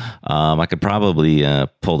 I could probably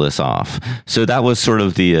pull this off. So that was sort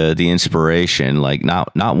of the inspiration, like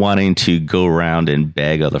not wanting to go around and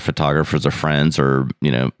beg other photographers or friends or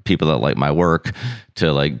people that like my work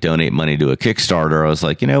to like donate money to a Kickstarter. I was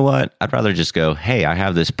like, you know what? I'd rather just go, hey, I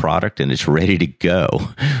have this product and it's ready to go.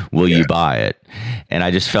 Will you buy it? And I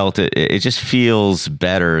just felt it just feels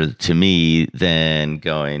better to me than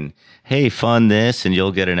going, hey, fund this and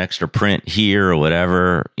you'll get an extra print here or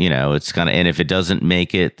whatever. It's kind of, and if it doesn't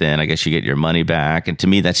make it, then I guess you get your money back. And to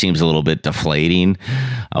me, that seems a little bit deflating.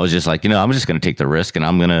 I was just like, I'm just going to take the risk and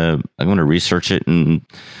I'm going to research it and,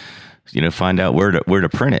 find out where to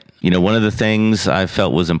print it. One of the things I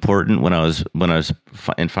felt was important when I was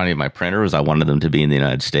in finding my printer was I wanted them to be in the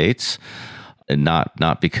United States. And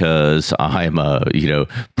not because I'm a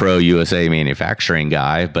pro USA manufacturing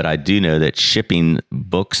guy, but I do know that shipping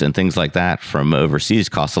books and things like that from overseas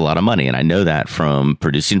costs a lot of money, and I know that from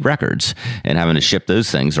producing records and having to ship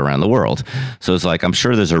those things around the world. So it's like I'm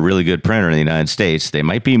sure there's a really good printer in the United States. They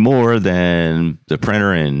might be more than the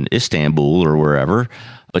printer in Istanbul or wherever.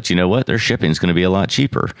 But you know what? Their shipping is going to be a lot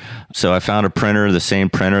cheaper. So I found a printer, the same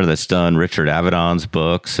printer that's done Richard Avedon's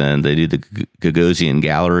books, and they do the Gagosian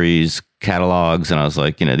Galleries catalogs. And I was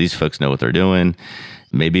like, these folks know what they're doing.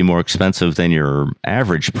 Maybe more expensive than your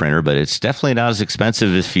average printer, but it's definitely not as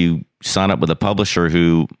expensive if you sign up with a publisher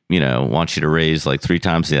who, wants you to raise like 3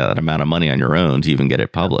 times that amount of money on your own to even get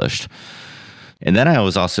it published. And then I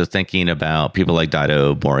was also thinking about people like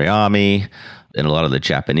Daido Moriyami and a lot of the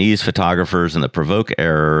Japanese photographers in the Provoke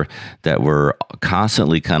era that were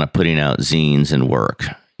constantly kind of putting out zines and work,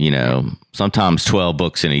 sometimes 12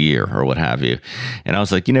 books in a year or what have you. And I was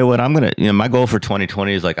like, you know what, I'm going to, my goal for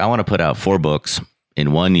 2020 is like, I want to put out 4 books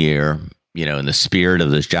in 1 year, in the spirit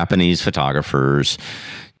of those Japanese photographers,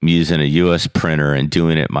 using a US printer and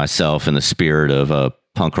doing it myself in the spirit of a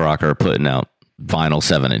punk rocker putting out vinyl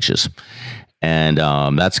 7 inches. And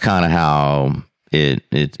that's kind of how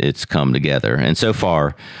it's come together, and so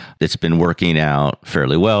far it's been working out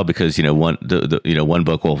fairly well because one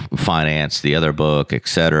book will finance the other book,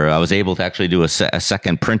 etc. I was able to actually do a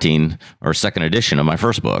second printing or second edition of my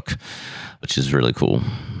first book, which is really cool.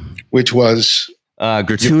 Which was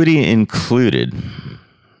Gratuity Included.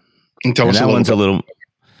 And tell us that a one's bit. a little.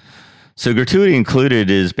 So Gratuity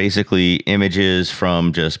Included is basically images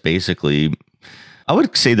from just basically. I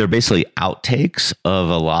would say they're basically outtakes of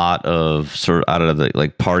a lot of sort of out of the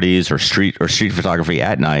like parties or street photography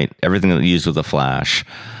at night, everything that used with a flash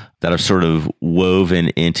that are sort of woven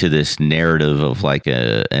into this narrative of like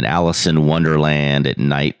an Alice in Wonderland at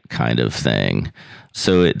night kind of thing.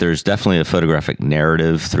 So there's definitely a photographic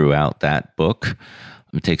narrative throughout that book.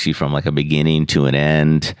 It takes you from like a beginning to an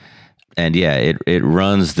end. And yeah, it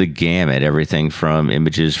runs the gamut, everything from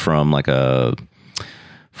images from like a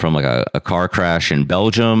car crash in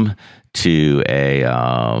Belgium to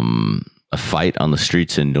a fight on the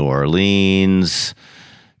streets in New Orleans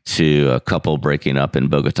to a couple breaking up in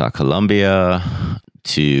Bogota, Colombia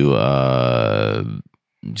to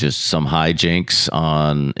just some hijinks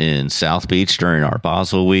in South Beach during our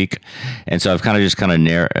Basel week. And so I've kind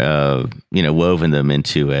of woven them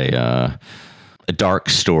into a dark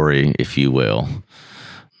story, if you will.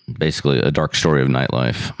 Basically a dark story of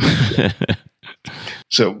nightlife.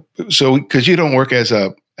 So because you don't work as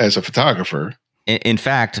a photographer. In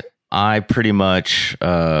fact, I pretty much,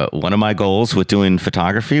 one of my goals with doing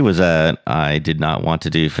photography was that I did not want to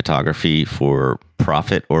do photography for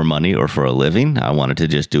profit or money or for a living. I wanted to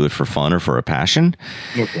just do it for fun or for a passion.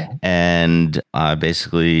 Okay. And I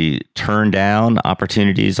basically turned down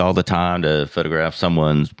opportunities all the time to photograph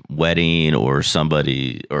someone's wedding or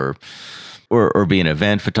somebody or be an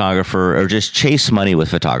event photographer or just chase money with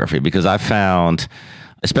photography, because I found,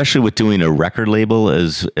 especially with doing a record label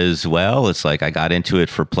as well, it's like I got into it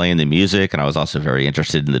for playing the music, and I was also very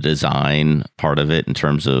interested in the design part of it in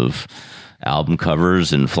terms of album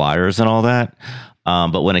covers and flyers and all that.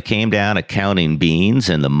 But when it came down to counting beans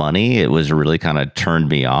and the money, it was really kind of turned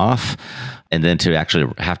me off. And then to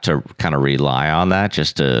actually have to kind of rely on that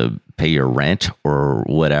just to pay your rent or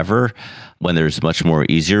whatever, when there's much more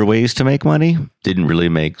easier ways to make money, didn't really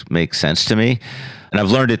make sense to me. And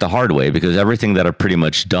I've learned it the hard way, because everything that I've pretty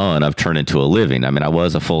much done, I've turned into a living. I mean, I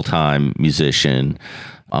was a full-time musician.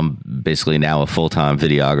 I'm basically now a full-time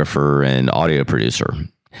videographer and audio producer.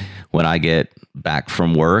 When I get back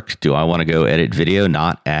from work, do I want to go edit video?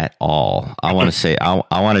 Not at all. I want to say, I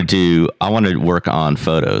want to work on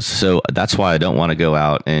photos. So that's why I don't want to go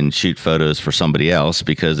out and shoot photos for somebody else,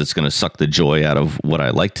 because it's going to suck the joy out of what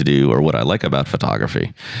I like to do or what I like about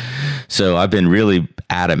photography. So I've been really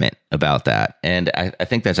adamant about that. And I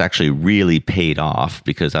think that's actually really paid off,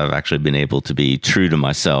 because I've actually been able to be true to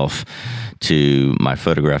myself, to my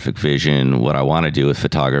photographic vision, what I want to do with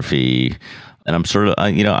photography. And I'm sort of,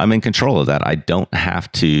 I'm in control of that. I don't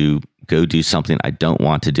have to go do something I don't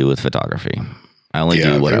want to do with photography. I only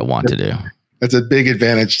do what I want to do. That's a big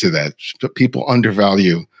advantage to that. People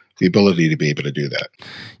undervalue the ability to be able to do that.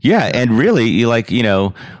 Yeah. And really,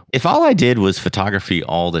 if all I did was photography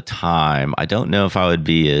all the time, I don't know if I would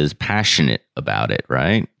be as passionate about it,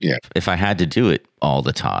 right? Yeah. If I had to do it all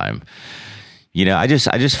the time. I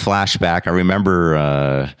just flash back. I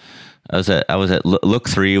remember I was at Look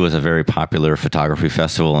 3 was a very popular photography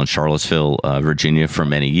festival in Charlottesville, Virginia for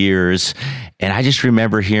many years. And I just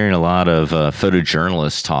remember hearing a lot of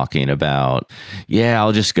photojournalists talking about,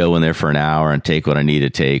 I'll just go in there for an hour and take what I need to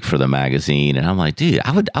take for the magazine. And I'm like, dude,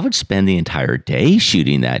 I would spend the entire day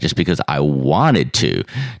shooting that just because I wanted to,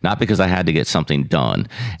 not because I had to get something done.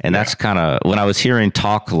 And that's kind of, when I was hearing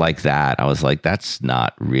talk like that, I was like, that's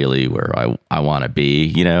not really where I want to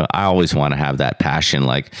be. I always want to have that passion.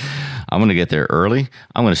 Like, I'm going to get there early.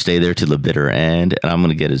 I'm going to stay there to the bitter end, and I'm going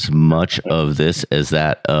to get as much of this as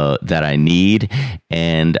that I need.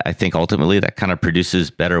 And I think ultimately that kind of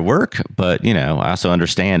produces better work. But I also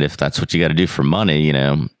understand if that's what you got to do for money,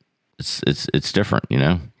 it's different.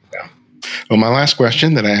 Yeah. Well, my last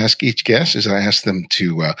question that I ask each guest is I ask them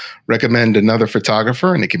to recommend another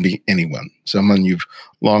photographer, and it can be anyone, someone you've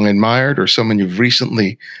long admired or someone you've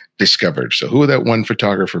recently discovered. So who would that one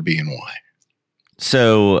photographer be and why?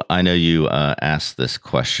 So I know you asked this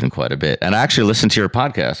question quite a bit, and I actually listened to your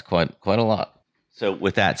podcast quite a lot. So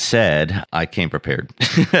with that said, I came prepared.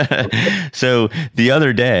 So the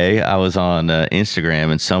other day I was on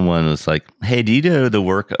Instagram and someone was like, hey, do you know the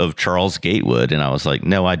work of Charles Gatewood? And I was like,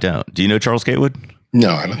 no, I don't. Do you know Charles Gatewood?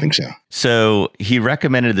 No, I don't think so. So he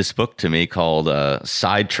recommended this book to me called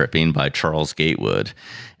Side Tripping by Charles Gatewood.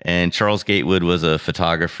 And Charles Gatewood was a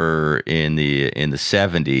photographer in the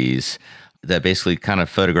 70s that basically kind of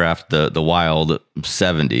photographed the wild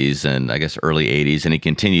 70s and I guess early 80s. And he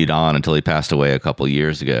continued on until he passed away a couple of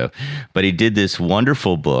years ago. But he did this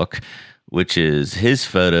wonderful book, which is his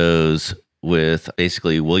photos with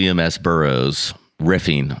basically William S. Burroughs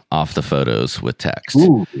riffing off the photos with text.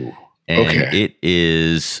 Ooh, and okay. It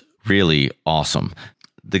is really awesome.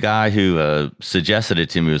 The guy who suggested it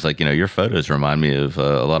to me was like, your photos remind me of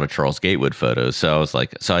a lot of Charles Gatewood photos. So I was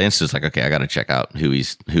like, I instantly was like, okay, I got to check out who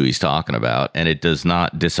he's talking about. And it does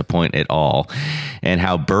not disappoint at all. And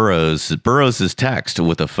how Burroughs's text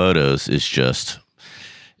with the photos is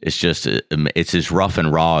it's as rough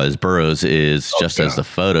and raw as Burroughs is, just as the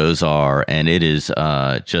photos are. And it is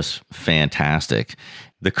just fantastic.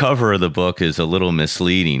 The cover of the book is a little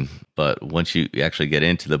misleading, but once you actually get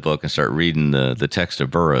into the book and start reading the text of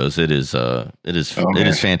Burroughs, it is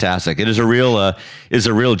fantastic. It is a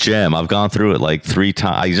real gem. I've gone through it like 3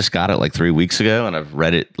 times. I just got it like 3 weeks ago, and I've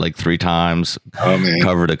read it like 3 times,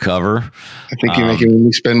 cover to cover. I think you're making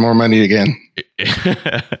me spend more money again.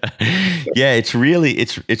 Yeah, it's really,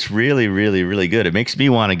 really, really good. It makes me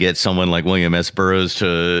want to get someone like William S. Burroughs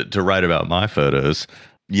to write about my photos.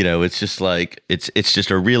 It's just like it's just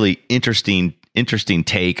a really interesting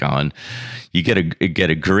take on. You get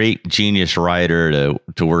a great genius writer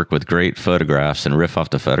to work with great photographs and riff off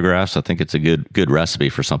the photographs. I think it's a good recipe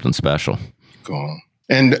for something special. Cool.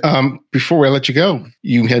 And before I let you go,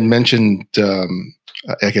 you had mentioned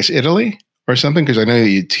I guess Italy or something, because I know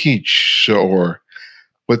you teach, or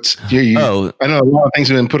what's I know a lot of things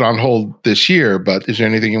have been put on hold this year, but is there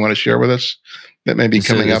anything you want to share with us that may be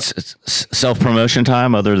coming up? It's self-promotion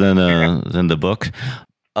time other than the book.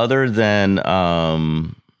 Other than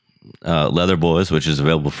Leather Boys, which is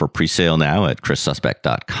available for pre-sale now at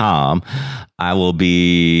chrissuspect.com, I will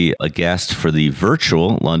be a guest for the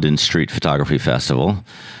virtual London Street Photography Festival,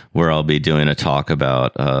 where I'll be doing a talk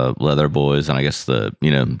about Leather Boys and I guess the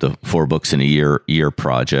 4 books in a year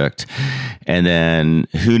project. And then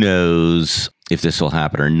who knows if this will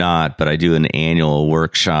happen or not, but I do an annual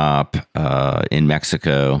workshop in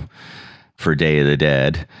Mexico for Day of the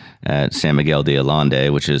Dead at San Miguel de Allende,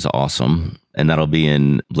 which is awesome. And that'll be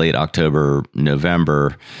in late October,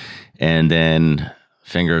 November. And then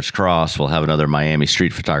fingers crossed, we'll have another Miami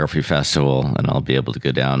Street Photography Festival, and I'll be able to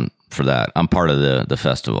go down for that. I'm part of the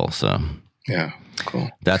festival. So yeah, cool.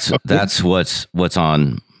 That's what's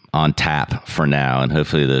on tap for now. And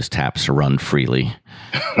hopefully those taps run freely.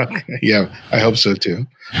 Okay. Yeah, I hope so too.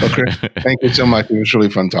 Okay. Thank you so much. It was really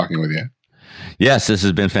fun talking with you. Yes, this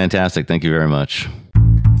has been fantastic. Thank you very much.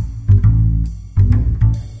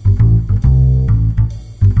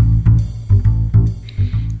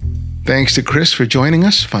 Thanks to Chris for joining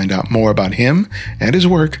us. Find out more about him and his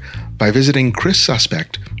work by visiting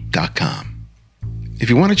chrissuspect.com. If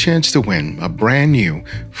you want a chance to win a brand new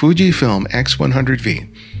Fujifilm X100V,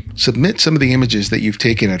 submit some of the images that you've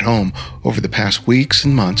taken at home over the past weeks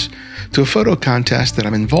and months to a photo contest that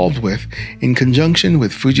I'm involved with in conjunction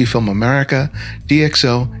with Fujifilm America,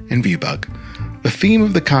 DxO, and VBug. The theme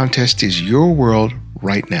of the contest is Your World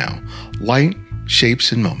Right Now, Light,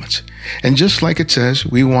 Shapes, and Moments. And just like it says,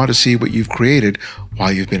 we want to see what you've created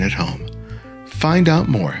while you've been at home. Find out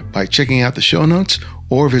more by checking out the show notes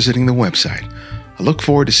or visiting the website. I look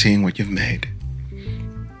forward to seeing what you've made.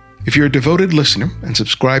 If you're a devoted listener and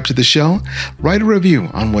subscribe to the show, write a review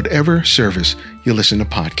on whatever service you listen to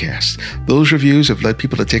podcasts. Those reviews have led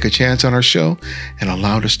people to take a chance on our show and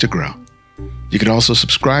allowed us to grow. You can also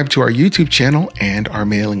subscribe to our YouTube channel and our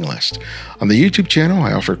mailing list. On the YouTube channel,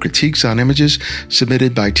 I offer critiques on images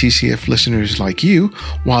submitted by TCF listeners like you,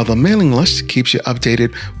 while the mailing list keeps you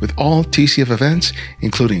updated with all TCF events,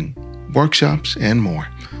 including workshops and more.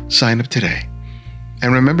 Sign up today.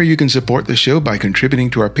 And remember, you can support the show by contributing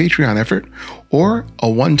to our Patreon effort or a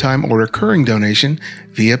one-time or recurring donation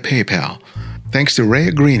via PayPal. Thanks to Ray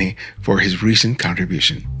Agrini for his recent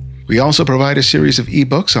contribution. We also provide a series of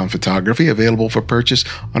ebooks on photography available for purchase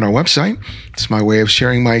on our website. It's my way of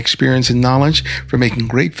sharing my experience and knowledge for making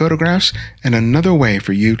great photographs and another way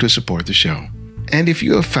for you to support the show. And if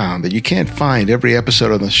you have found that you can't find every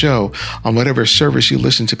episode of the show on whatever service you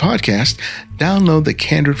listen to podcasts, download the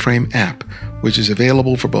Candid Frame app, which is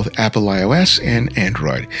available for both Apple iOS and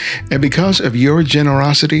Android. And because of your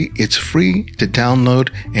generosity, it's free to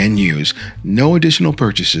download and use. No additional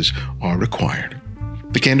purchases are required.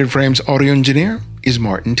 The Candid Frame's audio engineer is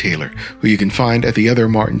Martin Taylor, who you can find at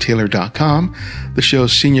theothermartintaylor.com. The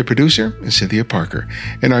show's senior producer is Cynthia Parker,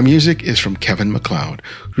 and our music is from Kevin MacLeod,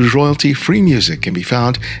 whose royalty-free music can be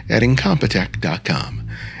found at Incompetech.com.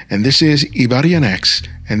 And this is Ibarionex,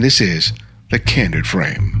 and this is The Candid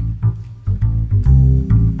Frame.